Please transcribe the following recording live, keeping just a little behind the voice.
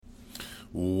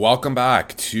Welcome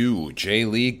back to J.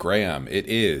 Lee Graham. It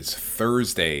is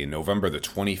Thursday, November the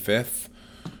 25th,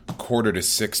 quarter to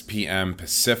 6 p.m.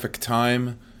 Pacific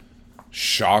time.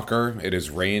 Shocker, it is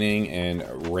raining in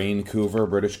Vancouver,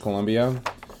 British Columbia.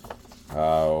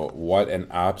 What an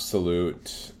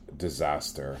absolute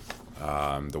disaster.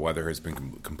 The weather has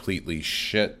been completely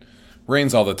shit.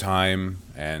 Rains all the time,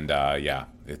 and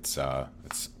it's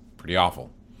pretty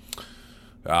awful.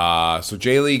 So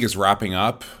J League is wrapping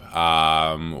up.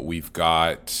 We've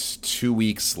got 2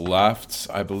 weeks left,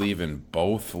 I believe, in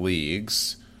both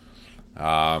leagues.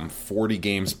 40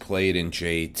 games played in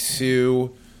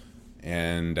J2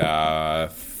 and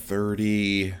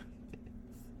 30.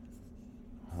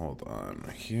 Hold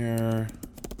on here.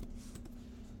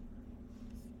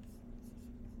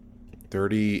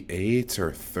 38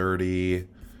 or 32.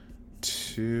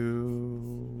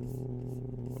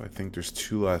 I think there's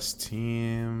two less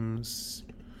teams.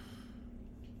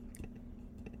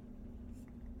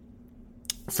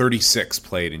 36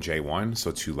 played in J1,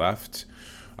 so two left.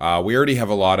 We already have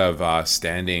a lot of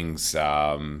standings,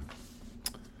 or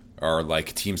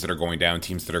like teams that are going down,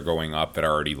 teams that are going up that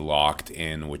are already locked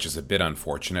in, which is a bit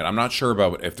unfortunate. I'm not sure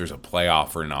about if there's a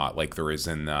playoff or not, like there is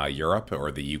in Europe or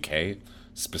the UK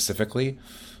specifically.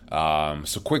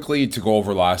 So quickly to go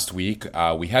over last week,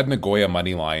 we had Nagoya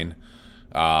Moneyline,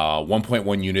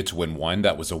 1.1 unit to win 1.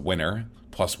 That was a winner,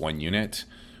 plus 1 unit.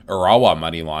 Urawa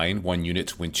Moneyline, 1 unit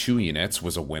to win 2 units,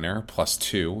 was a winner, plus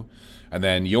 2. And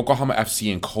then Yokohama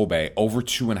FC and Kobe, over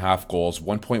 2.5 goals,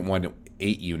 1.18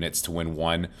 units to win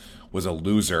 1, was a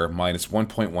loser, minus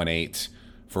 1.18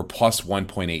 for plus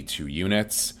 1.82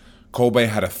 units. Kobe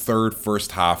had a third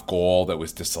first half goal that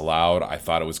was disallowed. I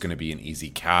thought it was going to be an easy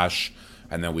cash,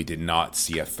 and then we did not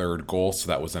see a third goal, so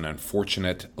that was an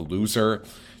unfortunate loser.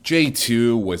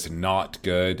 J2 was not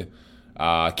good.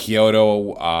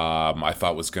 Kyoto, I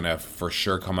thought was going to for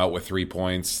sure come out with 3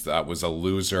 points. That was a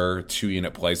loser, 2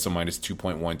 unit play, so minus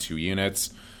 2.12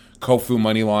 units. Kofu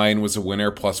Moneyline was a winner,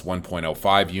 plus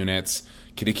 1.05 units.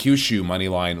 Kitakyushu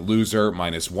Moneyline, loser,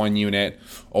 minus 1 unit.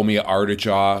 Omiya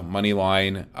Ardija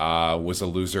Moneyline was a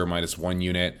loser, minus 1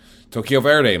 unit. Tokyo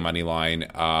Verde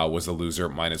Moneyline was a loser,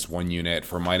 minus 1 unit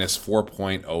for minus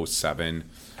 4.07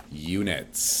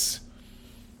 units.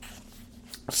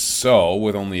 So,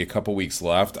 with only a couple weeks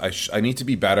left, I need to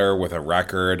be better with a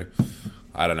record.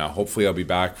 I don't know. Hopefully, I'll be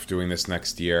back doing this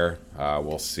next year.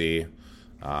 We'll see.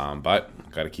 But,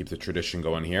 got to keep the tradition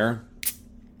going here.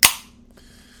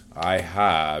 I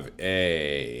have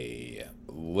a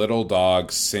Little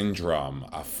Dog Syndrome,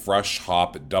 a fresh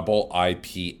hop double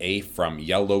IPA from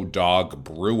Yellow Dog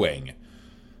Brewing.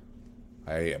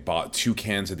 I bought 2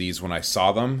 cans of these when I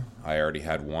saw them. I already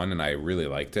had one, and I really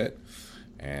liked it.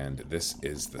 And this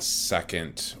is the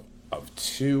second of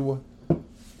 2.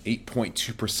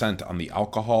 8.2% on the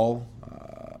alcohol,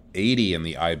 80 in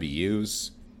the IBUs,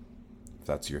 if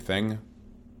that's your thing.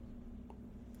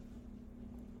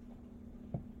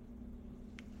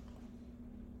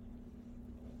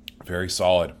 Very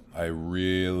solid. I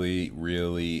really,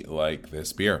 really like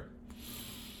this beer.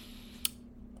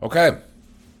 Okay.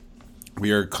 We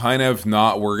are kind of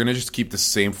not, we're going to just keep the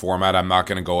same format. I'm not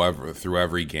going to go through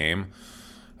every game.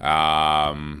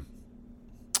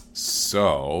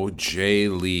 So J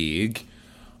League,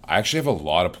 I actually have a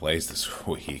lot of plays this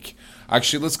week.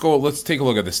 Actually, let's take a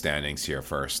look at the standings here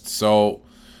first. So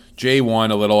J1,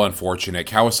 a little unfortunate.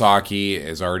 Kawasaki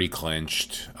is already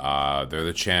clinched. They're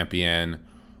the champion.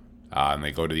 And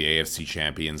they go to the AFC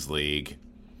Champions League.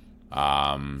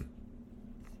 And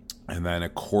then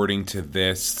according to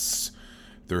this,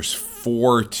 there's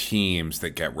 4 teams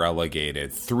that get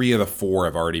relegated. 3 of the 4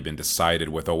 have already been decided,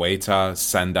 with Oita,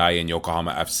 Sendai, and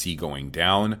Yokohama FC going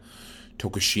down.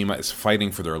 Tokushima is fighting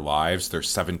for their lives. They're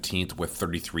 17th with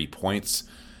 33 points.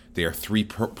 They are 3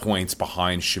 points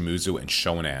behind Shimizu and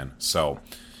Shonan. So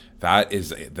that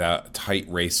is the tight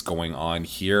race going on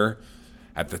here.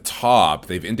 At the top,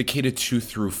 they've indicated 2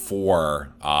 through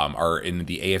 4 are in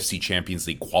the AFC Champions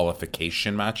League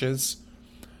qualification matches.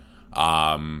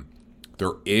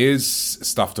 There is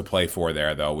stuff to play for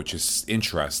there, though, which is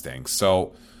interesting.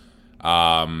 So,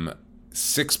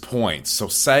 6 points. So,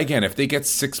 Sagan, if they get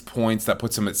 6 points, that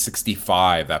puts them at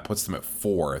 65. That puts them at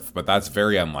 4th, but that's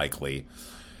very unlikely.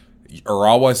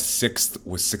 Urawa is 6th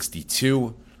with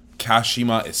 62.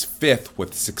 Kashima is 5th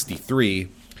with 63.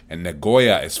 And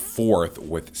Nagoya is 4th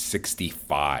with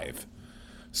 65.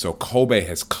 So, Kobe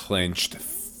has clinched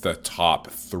the top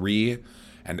 3,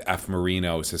 and F.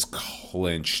 Marinos has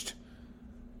clinched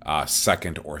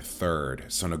 2nd or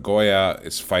 3rd. So Nagoya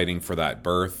is fighting for that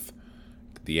berth.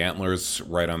 The Antlers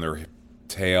right on their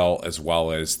tail, as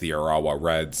well as the Urawa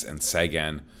Reds and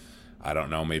Sagan I don't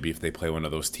know. Maybe if they play one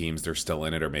of those teams, they're still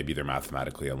in it, or maybe they're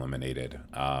mathematically eliminated.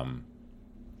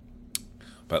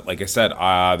 But like I said,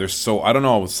 I don't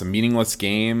know, some meaningless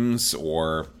games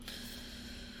or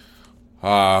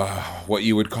what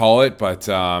you would call it, but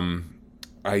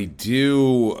I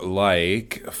do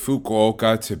like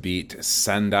Fukuoka to beat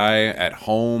Sendai at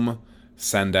home.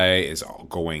 Sendai is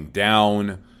going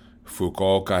down.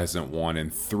 Fukuoka hasn't won in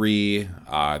 3.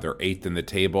 They're 8th in the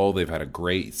table. They've had a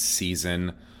great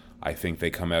season. I think they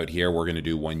come out here. We're going to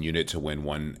do 1 unit to win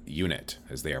 1 unit,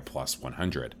 as they are plus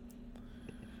 100.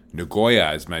 Nagoya,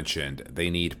 as mentioned, they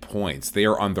need points. They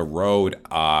are on the road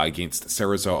against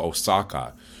Cerezo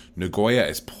Osaka. Nagoya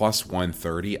is plus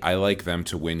 130. I like them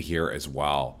to win here as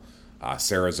well.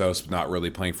 Cerezo's not really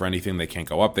playing for anything. They can't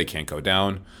go up. They can't go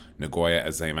down. Nagoya,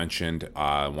 as I mentioned,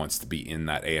 wants to be in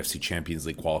that AFC Champions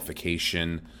League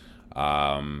qualification.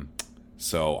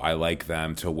 So I like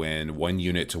them to win 1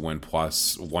 unit to win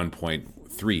plus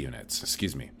 1.3 units.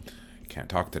 Excuse me. Can't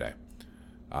talk today.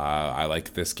 I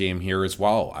like this game here as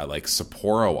well. I like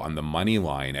Sapporo on the money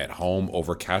line at home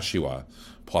over Kashiwa,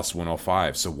 plus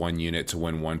 105. So 1 unit to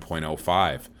win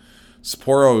 1.05.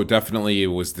 Sapporo definitely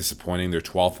was disappointing. They're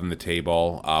 12th in the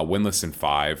table, winless in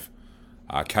 5.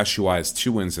 Kashiwa has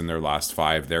 2 wins in their last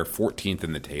 5. They're 14th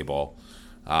in the table.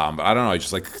 But I don't know. I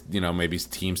just like, maybe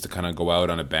teams to kind of go out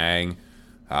on a bang.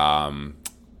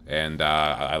 And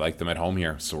I like them at home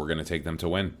here. So we're going to take them to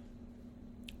win.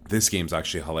 This game's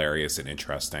actually hilarious and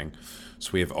interesting.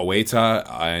 So we have Oita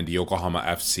and Yokohama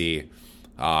FC,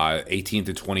 18th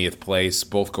and 20th place,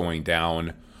 both going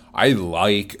down. I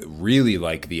really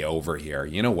like the over here.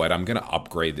 You know what? I'm going to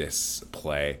upgrade this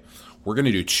play. We're going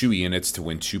to do 2 units to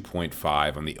win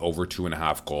 2.5 on the over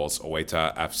 2.5 goals,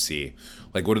 Oita FC.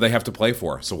 Like, what do they have to play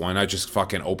for? So why not just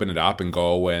fucking open it up and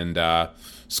go and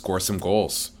score some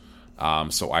goals?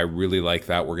 So I really like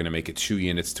that. We're going to make it 2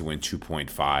 units to win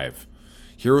 2.5.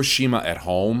 Hiroshima at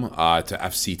home to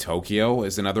FC Tokyo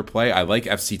is another play. I like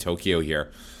FC Tokyo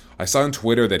here. I saw on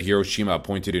Twitter that Hiroshima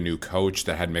appointed a new coach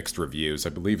that had mixed reviews. I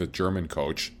believe a German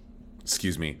coach.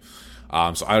 Excuse me.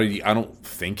 So I don't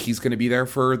think he's going to be there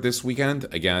for this weekend.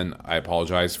 Again, I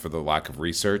apologize for the lack of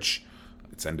research.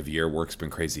 It's end of year. Work's been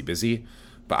crazy busy.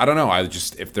 But I don't know.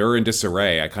 If they're in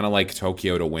disarray, I kind of like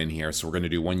Tokyo to win here. So we're going to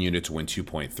do 1 unit to win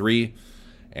 2.3.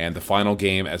 And the final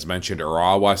game, as mentioned,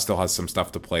 Urawa still has some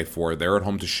stuff to play for. They're at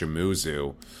home to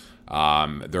Shimizu.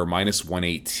 They're minus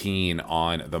 118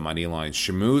 on the money line.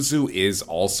 Shimizu is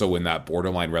also in that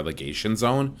borderline relegation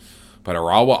zone, but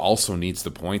Urawa also needs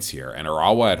the points here. And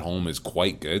Urawa at home is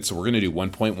quite good, so we're going to do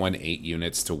 1.18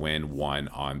 units to win 1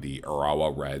 on the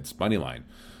Urawa Reds money line.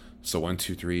 So 1,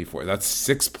 2, 3, 4. That's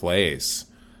 6 plays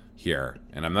here,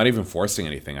 and I'm not even forcing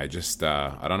anything. I just,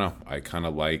 I don't know. I kind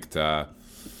of liked...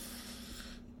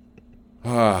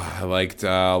 I liked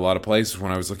a lot of plays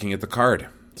when I was looking at the card.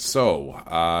 So,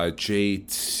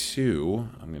 J2,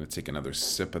 I'm going to take another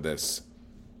sip of this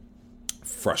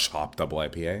fresh hop double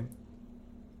IPA.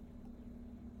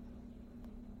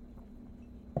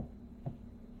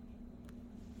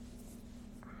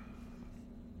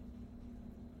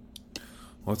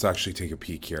 Let's actually take a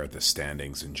peek here at the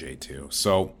standings in J2.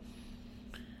 So,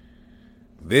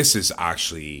 this is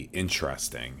actually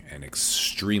interesting and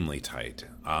extremely tight.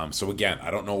 So again, I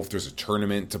don't know if there's a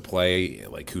tournament to play,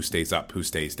 like who stays up, who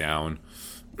stays down.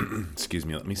 Excuse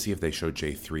me. Let me see if they show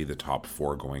J3, the top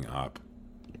 4 going up.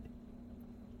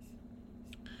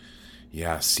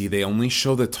 Yeah, see, they only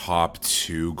show the top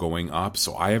 2 going up,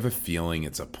 so I have a feeling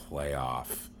it's a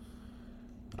playoff.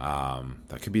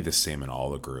 That could be the same in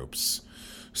all the groups.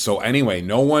 So anyway,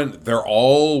 they're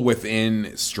all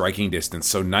within striking distance.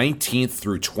 So 19th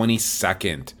through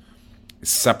 22nd is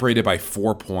separated by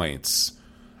 4 points.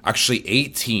 Actually,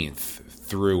 18th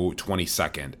through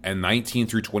 22nd. And 19th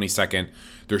through 22nd,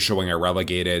 they're showing are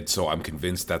relegated. So I'm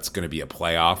convinced that's going to be a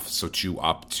playoff. So 2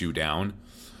 up, 2 down.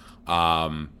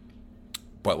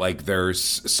 But like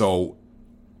so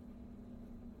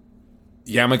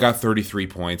Yama got 33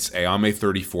 points. Ayame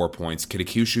 34 points.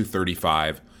 Kitakyushu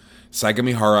 35.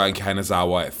 Sagamihara and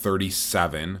Kanazawa at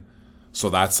 37. So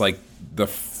that's like the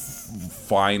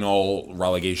final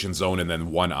relegation zone and then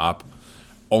 1 up.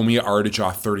 Omiya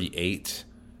Ardija 38.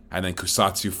 And then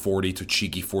Kusatsu 40,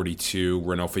 Tochigi 42,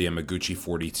 Renofa Yamaguchi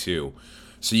 42.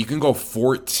 So you can go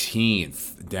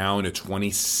 14th down to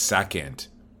 22nd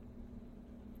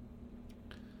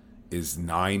is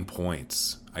 9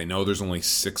 points. I know there's only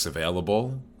 6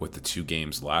 available with the 2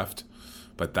 games left,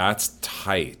 but that's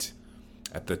tight.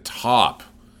 At the top,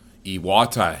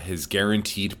 Iwata has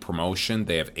guaranteed promotion.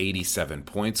 They have 87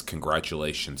 points.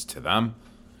 Congratulations to them.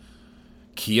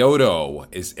 Kyoto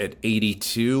is at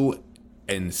 82,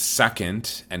 in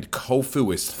second, and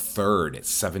Kofu is third at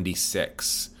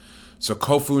 76. So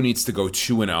Kofu needs to go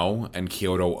 2-0 and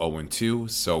Kyoto 0-2.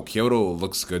 So Kyoto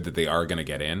looks good that they are going to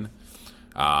get in.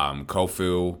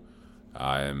 Kofu,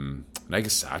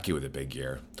 Nagasaki with a big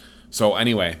year. So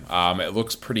anyway, it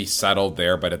looks pretty settled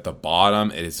there, but at the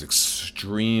bottom it is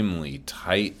extremely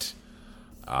tight.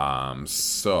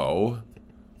 So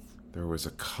there was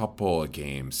a couple of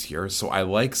games here. So I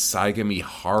like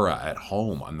Sagamihara at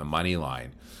home on the money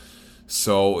line.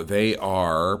 So they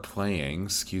are playing,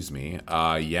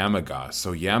 Yamaga.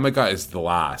 So Yamaga is the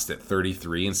last at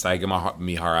 33, and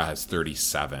Sagamihara has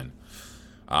 37.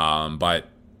 But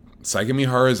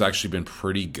Sagamihara has actually been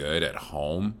pretty good at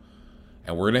home.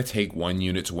 And we're going to take 1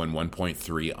 unit to win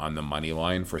 1.3 on the money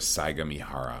line for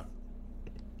Sagamihara.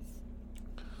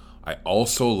 I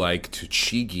also like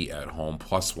Tochigi at home,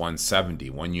 plus 170.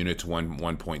 1 unit to win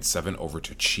 1.7 over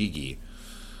Tochigi.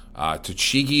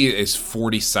 Tochigi is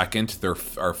 42nd. There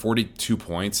are 42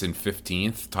 points in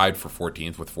 15th, tied for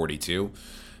 14th with 42.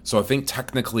 So I think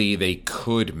technically they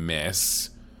could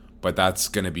miss, but that's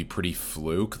going to be pretty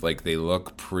fluke. Like, they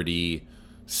look pretty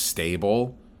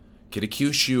stable.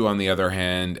 Kitakyushu, on the other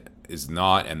hand, is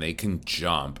not, and they can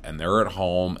jump, and they're at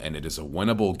home, and it is a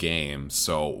winnable game.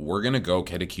 So we're going to go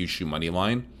Kitakyushu money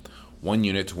line, 1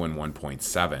 unit to win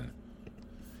 1.7.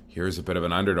 Here's a bit of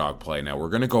an underdog play. Now we're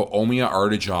going to go Omiya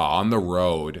Ardija on the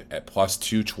road at plus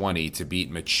 220 to beat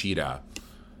Machida.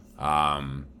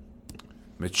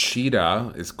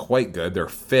 Machida is quite good. They're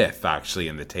 5th, actually,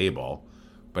 in the table.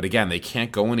 But again, they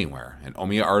can't go anywhere. And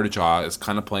Omiya Ardija is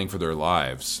kind of playing for their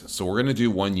lives. So we're going to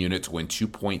do 1 unit to win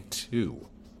 2.2.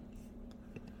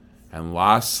 And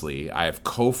lastly, I have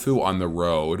Kofu on the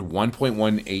road,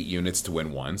 1.18 units to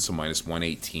win 1, so minus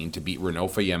 118 to beat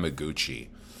Renofa Yamaguchi.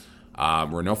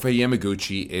 Renofa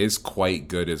Yamaguchi is quite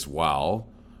good as well.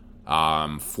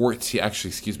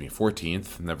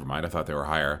 14th. Never mind, I thought they were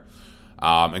higher.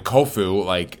 And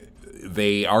Kofu,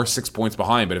 they are 6 points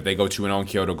behind, but if they go 2-0 and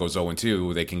Kyoto goes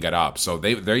 0-2, they can get up. So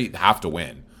they have to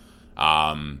win.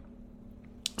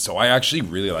 So I actually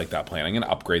really like that plan. I'm going to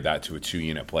upgrade that to a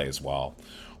 2-unit play as well.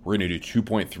 We're going to do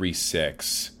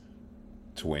 2.36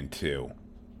 to win 2.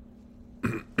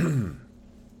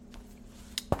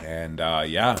 And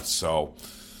so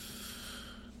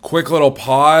quick little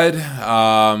pod.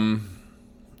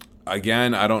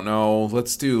 Again, I don't know.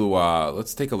 Let's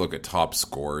take a look at top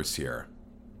scores here.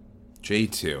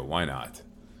 J2, why not?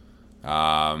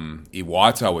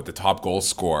 Iwata with the top goal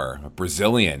scorer, a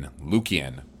Brazilian,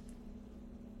 Lukian.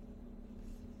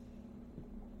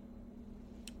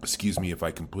 Excuse me if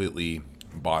I completely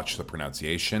botch the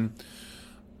pronunciation.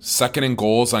 Second in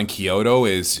goals on Kyoto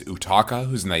is Utaka,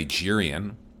 who's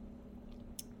Nigerian.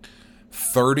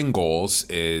 Third in goals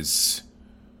is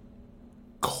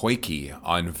Koiki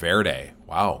on Verde.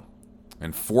 Wow.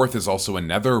 And fourth is also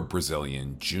another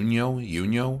Brazilian,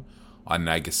 Junho on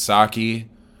Nagasaki.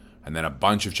 And then a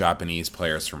bunch of Japanese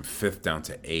players from 5th down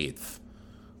to 8th.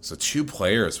 So 2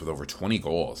 players with over 20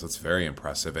 goals. That's very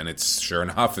impressive. And it's sure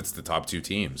enough, it's the top 2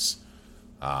 teams.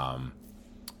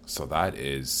 So that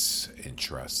is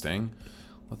interesting.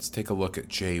 Let's take a look at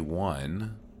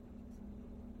J1.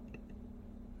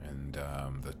 And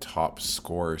the top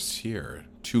scores here.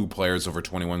 2 players over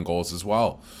 21 goals as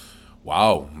well.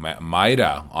 Wow.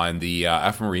 Maeda on the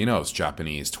F. Marinos,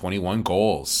 Japanese, 21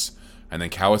 goals. And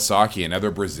then Kawasaki, another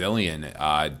Brazilian,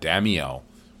 Damio,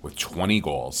 with 20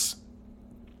 goals.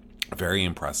 Very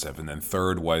impressive. And then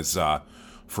third was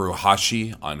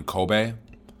Furuhashi on Kobe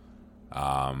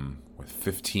with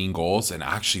 15 goals. And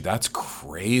actually, that's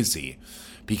crazy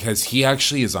because he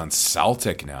actually is on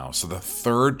Celtic now. So the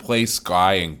third place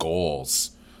guy in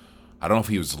goals, I don't know if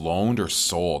he was loaned or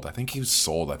sold. I think he was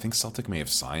sold. I think Celtic may have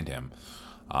signed him.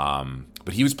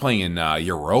 But he was playing in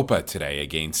Europa today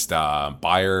against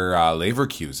Bayer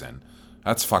Leverkusen.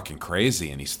 That's fucking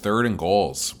crazy. And he's third in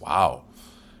goals. Wow.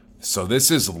 So this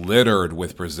is littered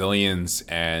with Brazilians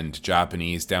and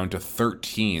Japanese down to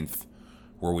 13th,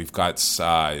 where we've got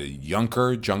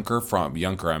Junker,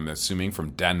 I'm assuming,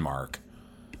 from Denmark.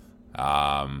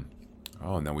 And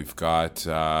then we've got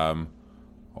a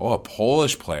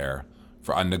Polish player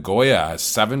for Nagoya has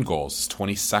 7 goals,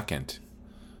 22nd.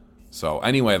 So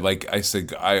anyway, like I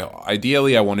said,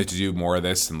 ideally I wanted to do more of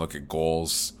this and look at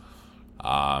goals,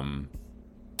 but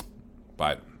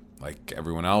like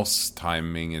everyone else,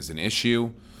 timing is an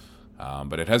issue.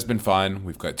 But it has been fun.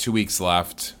 We've got 2 weeks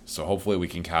left, so hopefully we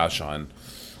can cash on,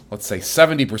 let's say,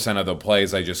 70% of the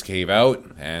plays I just gave out.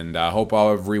 And I hope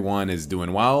everyone is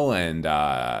doing well, and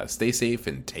stay safe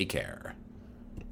and take care.